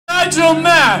Nigel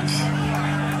Mack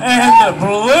and the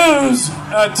Blues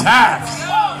Attack.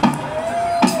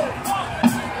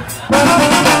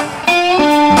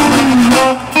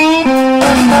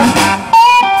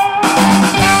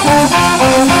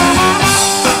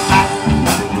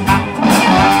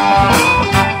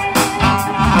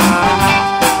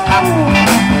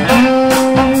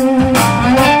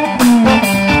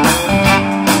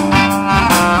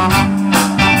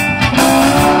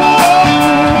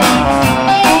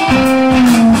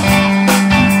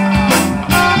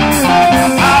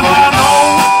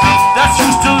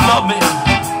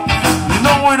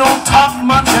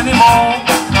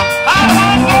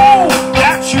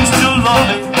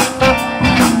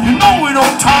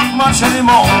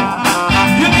 Anymore.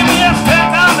 You give me a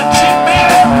peck on the cheek,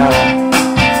 baby,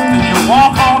 then you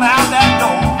walk on out that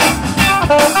door.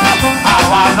 How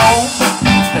do I know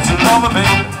that you love me,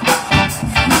 baby?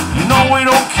 You know we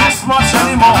don't kiss much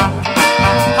anymore.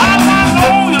 How do I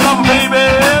know you love me, baby?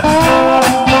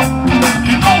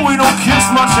 You know we don't kiss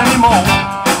much anymore.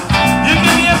 You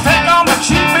give me a peck on the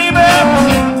cheek, baby,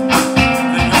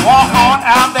 then you walk on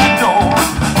out that door.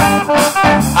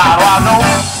 How do I know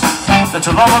that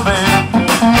you love me, baby?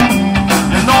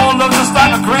 You know love just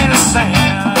like a grain of sand.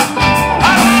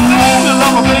 I know you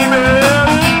love me, baby.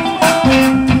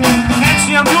 Can't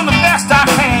see I'm doing the best I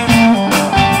can.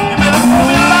 You better pull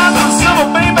me like a silver,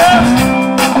 baby,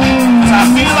 'cause I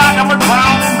feel like I'm a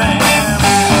drowning man.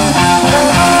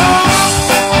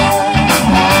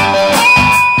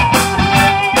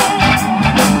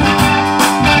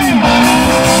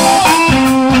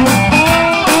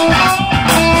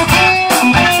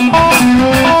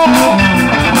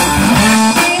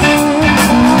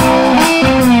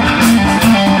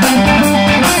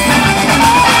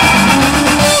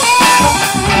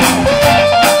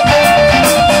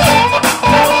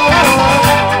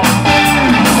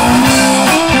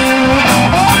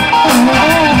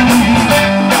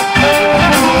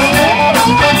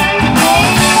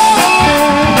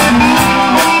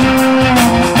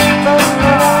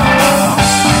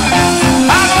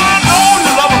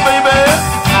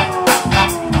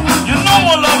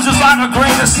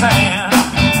 Sand.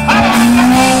 I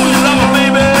know you love me,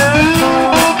 baby.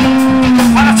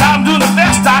 By the time I'm doing the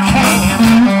best I can.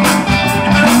 You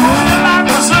better pull me like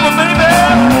a silver, baby.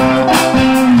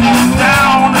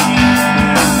 Down again.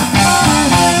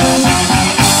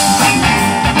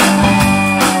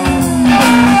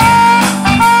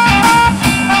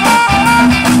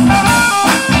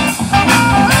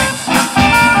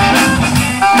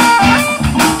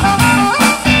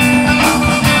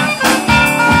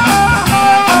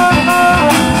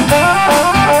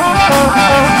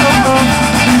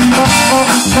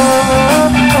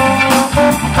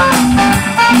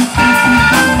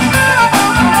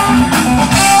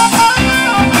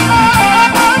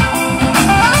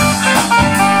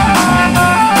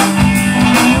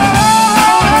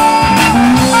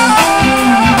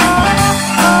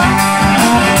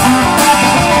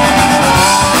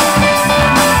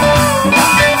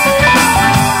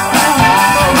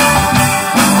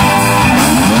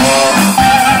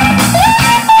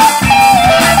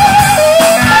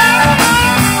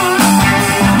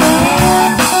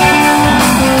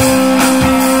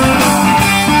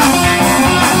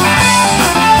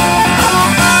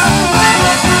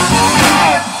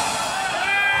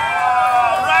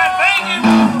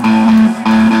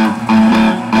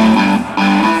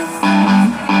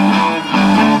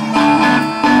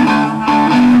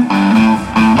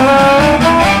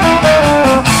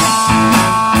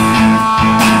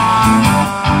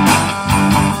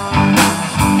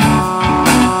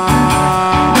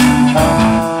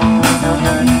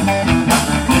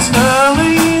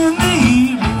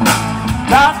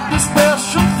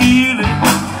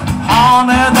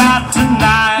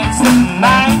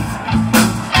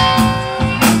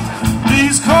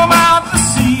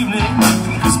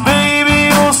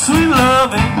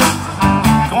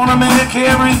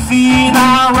 Everything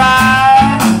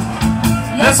alright.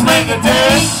 Let's make a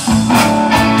day.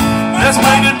 Let's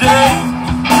make a day.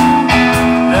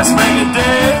 Let's make a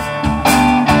day.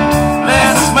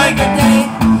 Let's make a day.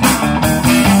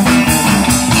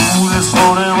 Moon is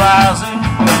slowly rising.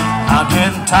 I'm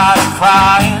getting tired of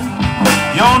crying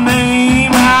your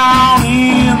name out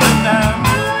in the night.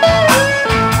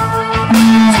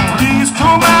 So please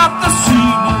come out this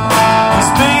evening, 'cause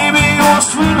baby, your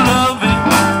sweet loving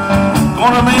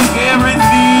gonna make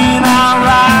everything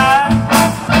alright.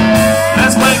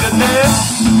 Let's make a day.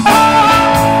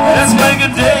 Let's make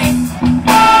a day.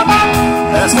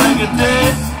 Let's make a day.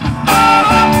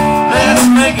 Let's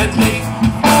make a day.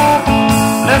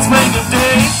 Let's make a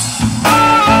day.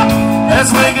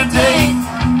 Let's make a day.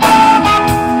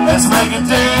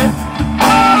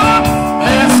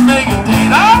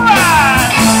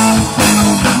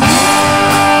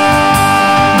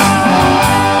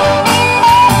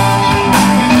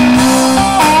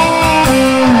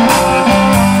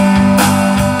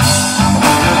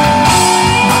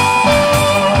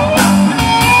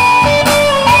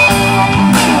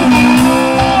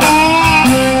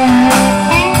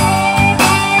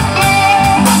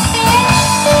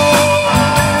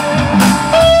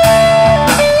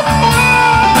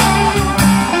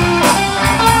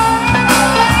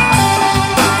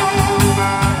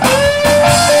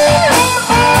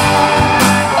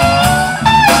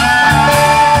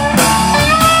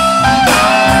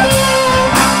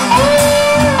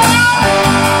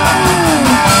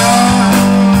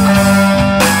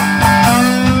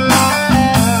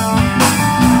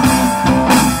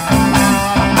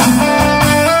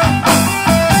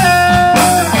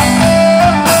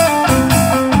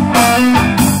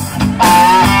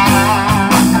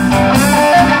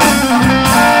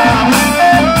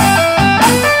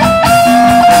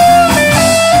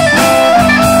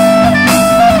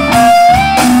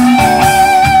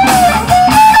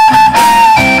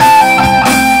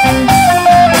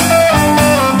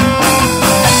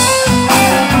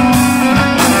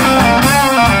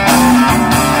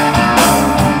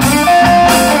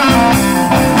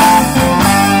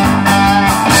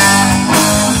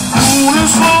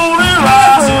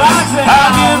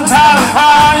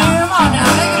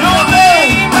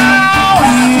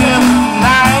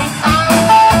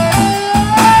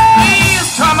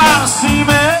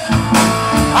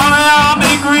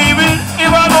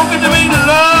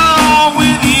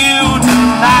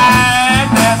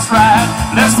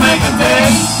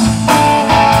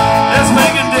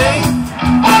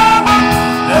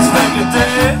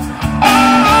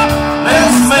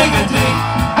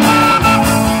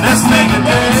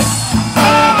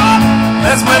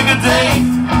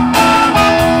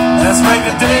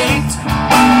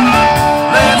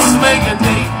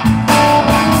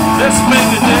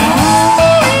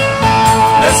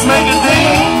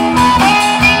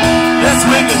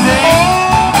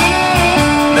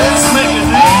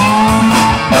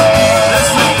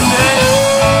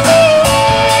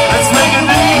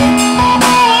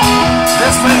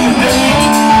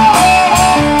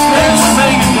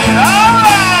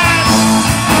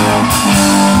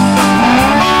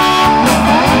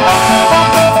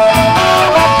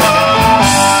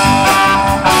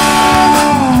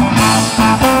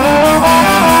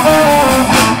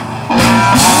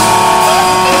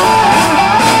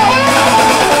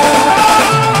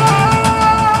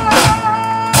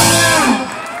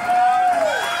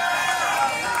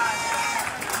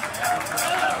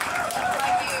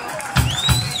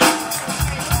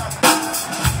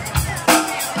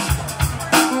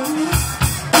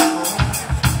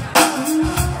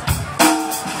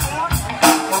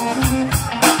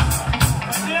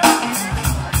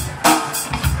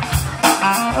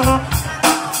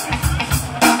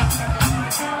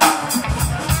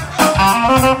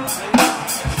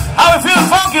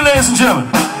 ladies and gentlemen.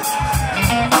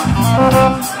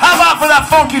 How about for that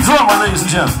funky drummer, ladies and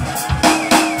gentlemen?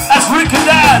 That's Rick and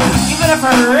Dad. Give it up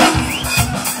for Rick.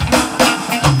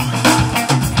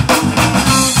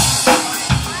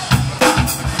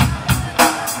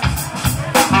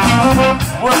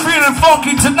 We're feeling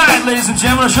funky tonight, ladies and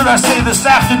gentlemen. Or should I say this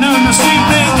afternoon, this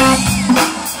evening?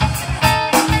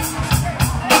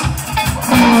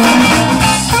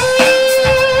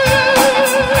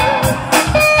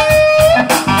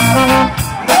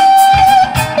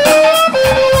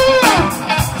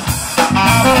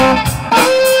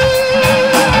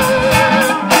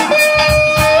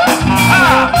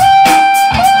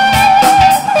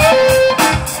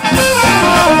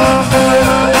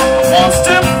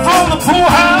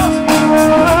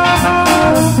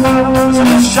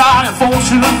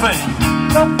 Fortune and fame.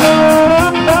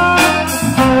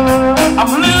 I'm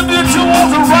a little bit towards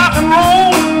the rock and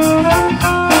roll.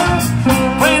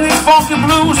 Playing these funky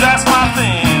blues, that's my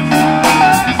thing.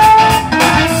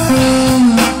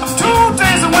 I'm 2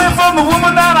 days away from the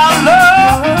woman that I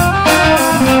love,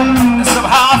 and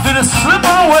somehow I feel it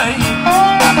slipping away.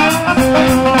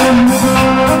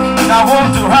 And I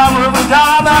want to have her every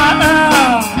dollar that I am,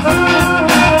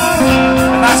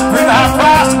 and that's a pretty high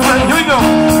price to pay. Here we go.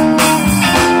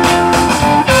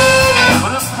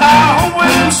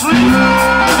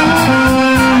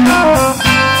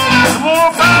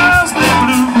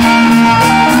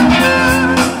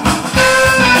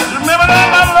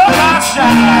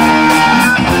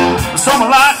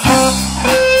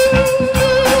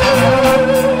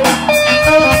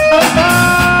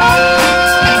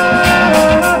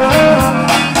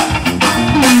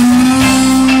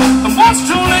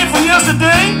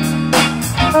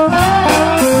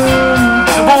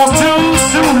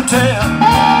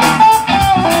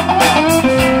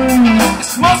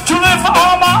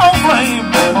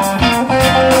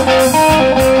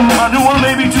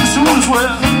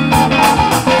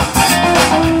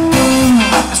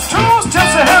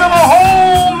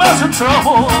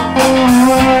 Trouble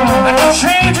that can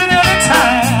change at any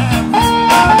time.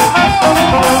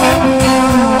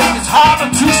 It's harder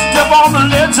to step on the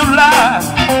ledge of life,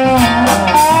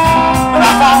 but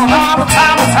I fall all the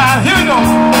time to time. Here we go.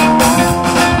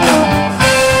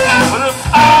 But if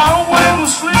I wouldn't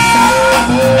sleep,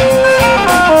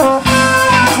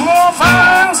 more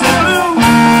fires and blue.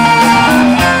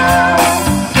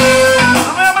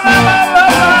 Remember that my love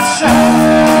might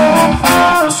shine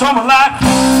for someone like you.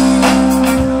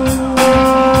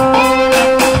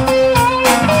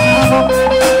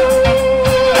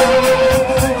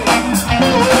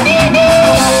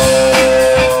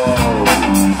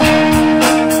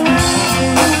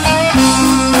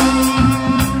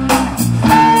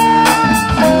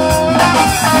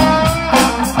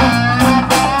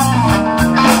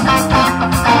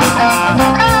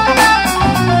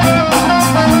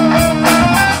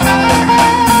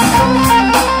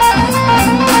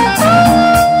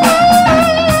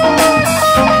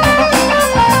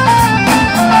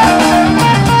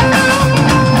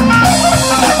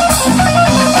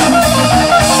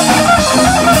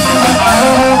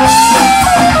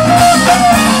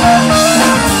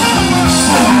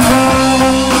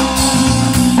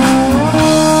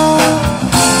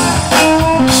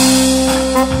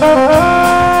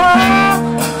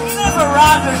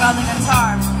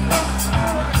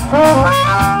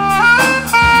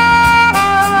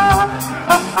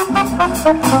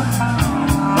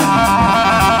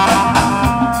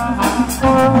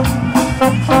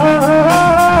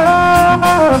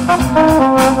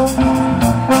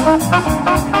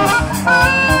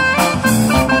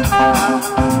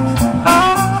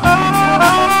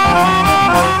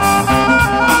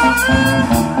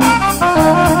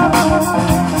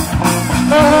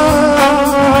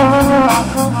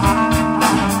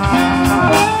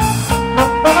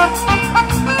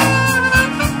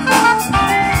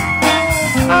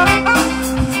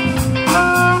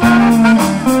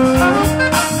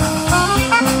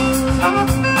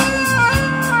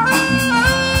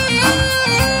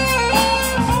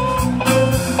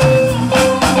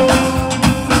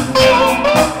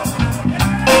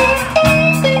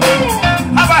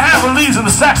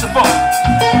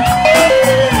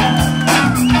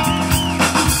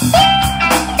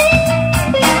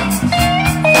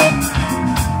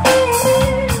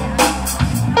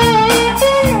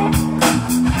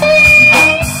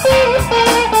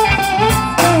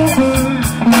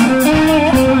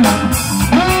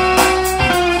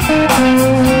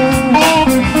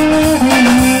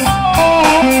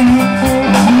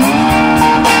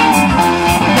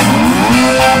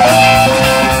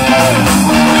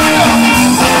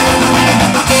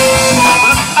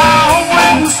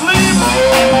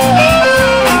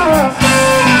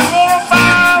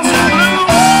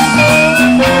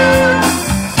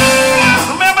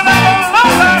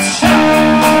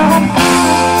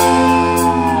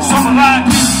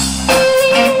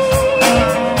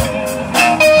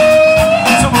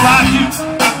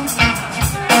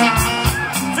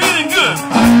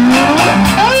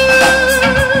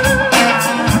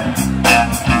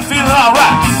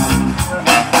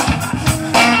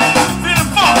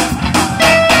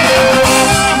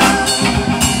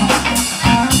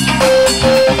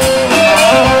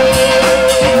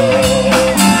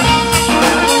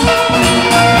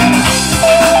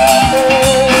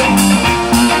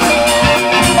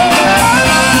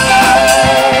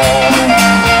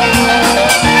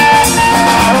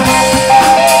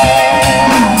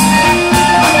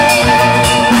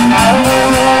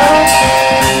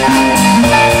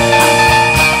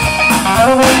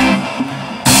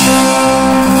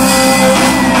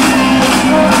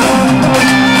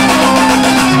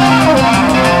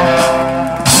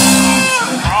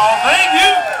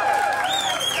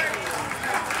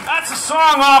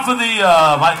 off of the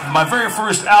my very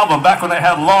first album, back when I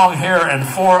had long hair and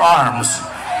 4 arms.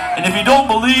 And if you don't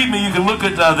believe me, you can look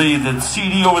at the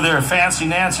CD over there Fancy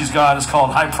Nancy's got. It's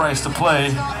called High Price to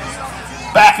Play.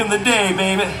 Back in the day,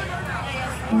 baby,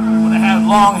 when I had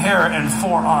long hair and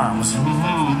 4 arms.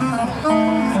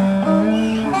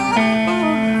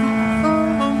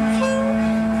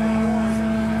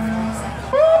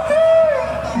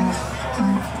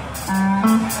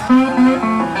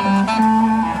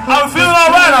 Are we feeling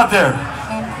all right out there?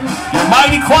 You're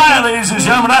mighty quiet, ladies and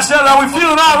gentlemen. I said, are we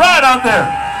feeling all right out there?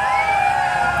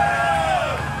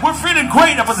 We're feeling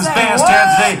great up at this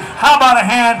bandstand today. How about a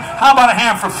hand? How about a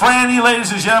hand for Franny,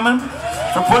 ladies and gentlemen,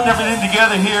 for putting everything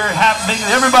together here, making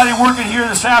everybody working here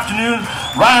this afternoon.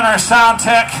 Ryan, our sound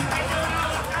tech.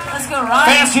 Let's go, Ryan.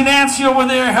 Fancy Nancy over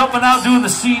there helping out, doing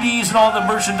the CDs and all the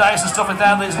merchandise and stuff like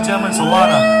that, ladies and gentlemen. It's a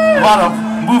lot of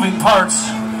moving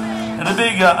parts. And a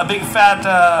big fat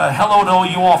hello to all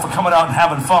you all for coming out and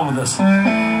having fun with us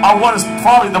on what is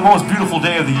probably the most beautiful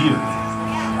day of the year.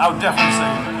 I would definitely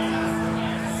say.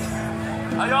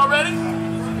 Are y'all ready?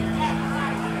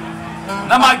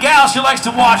 Now my gal, she likes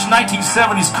to watch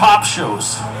 1970s cop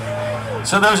shows.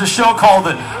 So there's a show called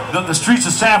the Streets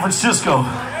of San Francisco.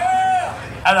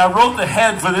 And I wrote the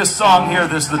head for this song here,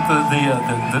 the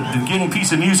beginning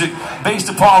piece of music, based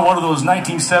upon one of those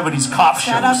 1970s cop shows.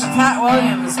 Shout out to Pat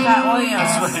Williams. Pat Williams.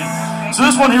 That's right. So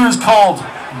this one here is called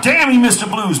Damn You, Mr.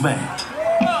 Blues Man.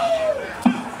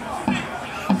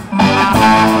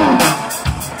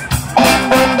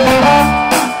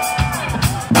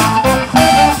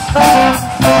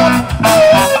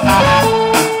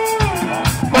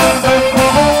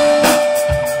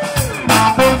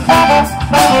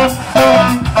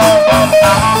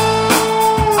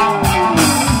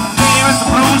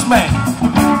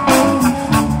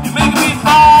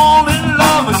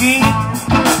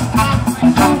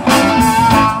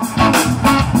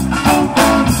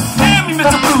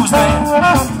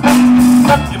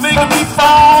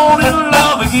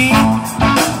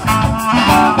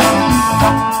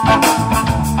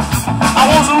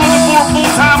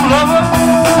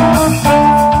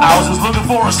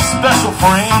 For a special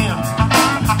friend.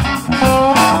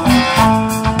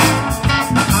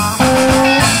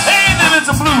 Hey, then it's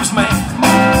a blues man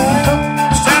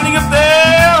standing up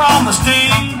there on the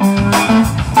stage.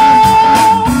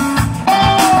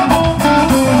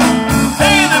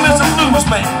 Hey, then it's a blues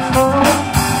man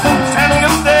standing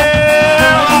up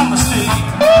there on the stage.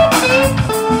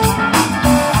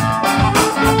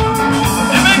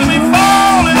 You're making me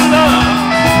fall in love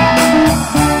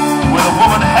with a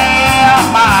woman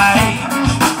my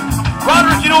age.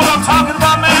 Roderick, you know what I'm talking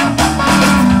about, man?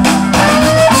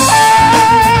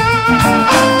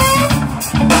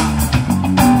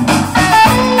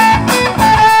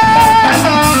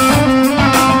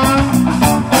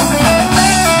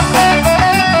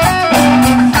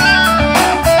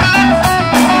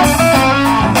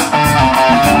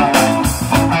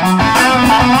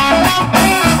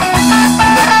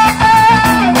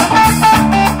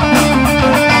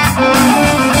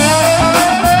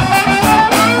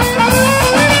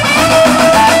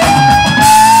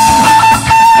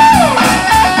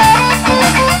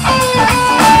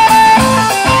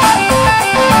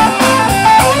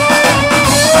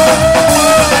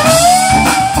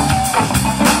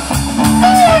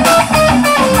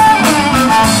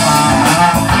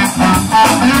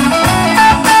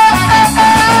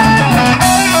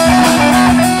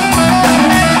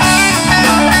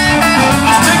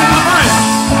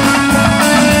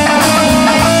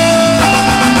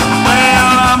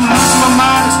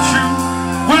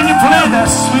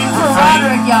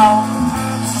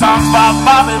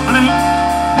 Bobby Blue,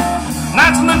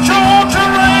 nights in the Georgia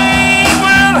rain.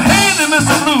 Well, hey, there,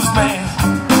 Mr. Blues Man,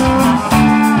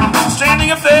 standing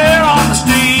up there on the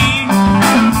stage.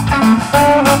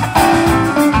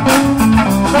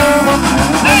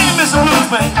 Hey, Mr. Blues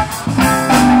Man,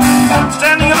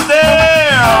 standing up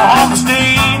there on the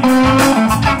stage.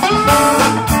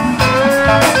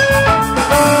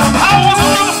 I wasn't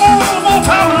looking for a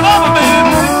full-time lover,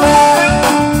 baby.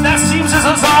 That seems as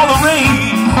it's all the rage.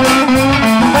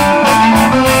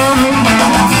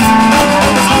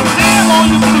 All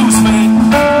you blues men,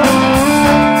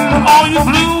 all you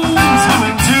blues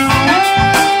women too.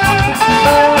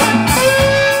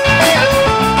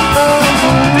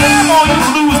 Damn all you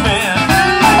blues men,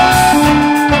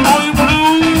 all you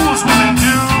blues women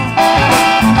too.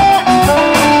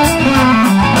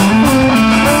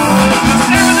 'Cause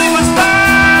everything was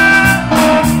fine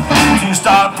till you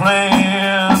start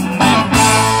playing.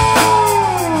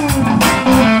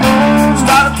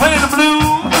 Started playing the blues.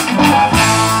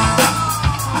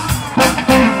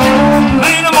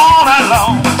 Playing them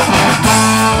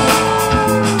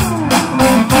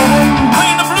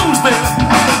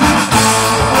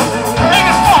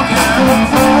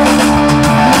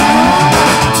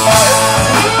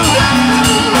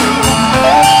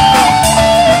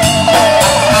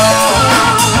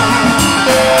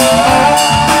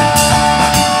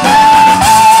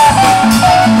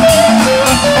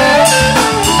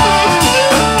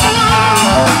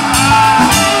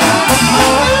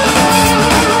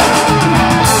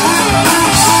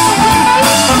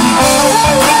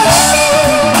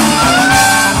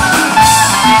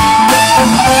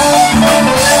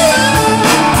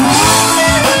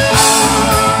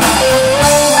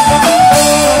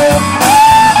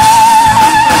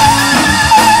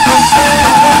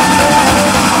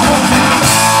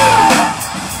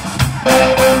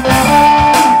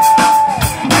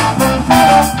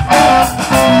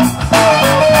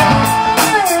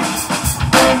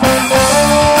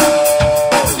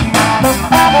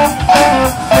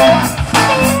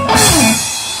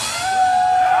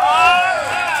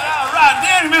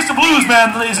Mighty Mr.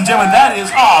 Bluesman, ladies and gentlemen. That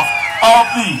is off of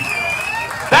the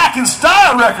Back in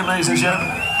Style record, ladies and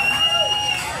gentlemen.